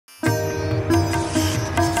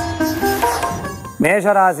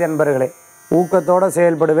மேஷராசி என்பர்களே, ஊக்கத்தோடு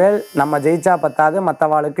செயல்படுவேல். நம்ம ஜெயிச்சா பத்தாது,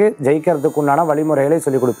 மற்றவாளுக்கு ஜெயிக்கிறதுக்கு உண்டான வழிமுறைகளை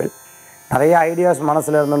சொல்லிக் கொடுப்பேன். நிறைய ஐடியாஸ்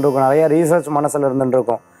மனசில் இருந்துருக்கும், நிறைய ரீசர்ச் மனசில்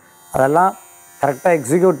இருந்துருக்கும். அதெல்லாம் கரெக்டாக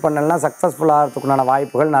எக்ஸிக்யூட் பண்ணலன்னா சக்ஸஸ்ஃபுல் ஆகிறதுக்குண்டான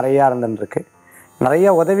வாய்ப்புகள் நிறையா இருந்துருக்கு.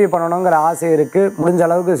 நிறைய உதவி பண்ணணுங்கிற ஆசை இருக்குது, முடிஞ்ச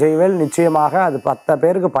அளவுக்கு செய்வேல். நிச்சயமாக அது 10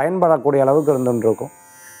 பேருக்கு பயன்படக்கூடிய அளவுக்கு இருந்துருக்கும்.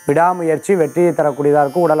 விடாமுயற்சி வெற்றியை தரக்கூடியதாக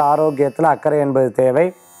இருக்கும். உடல் ஆரோக்கியத்தில் அக்கறை என்பது தேவை.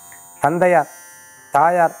 தந்தையார்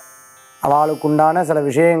தாயார் அவளுக்கு உண்டான சில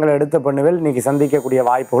விஷயங்களை எடுத்து பண்ணுவேல். இன்றைக்கி சந்திக்கக்கூடிய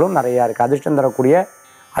வாய்ப்புகளும் நிறையா இருக்குது. அதிர்ஷ்டம் தரக்கூடிய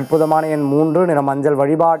அற்புதமான எண் 3, நிற மஞ்சள்.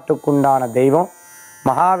 வழிபாட்டுக்குண்டான தெய்வம்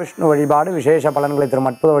மகாவிஷ்ணு வழிபாடு. விசேஷ பலன்களை தரும்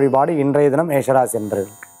அற்புத வழிபாடு. இன்றைய தினம் மேஷராசி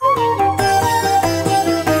என்பவர்களுக்கு.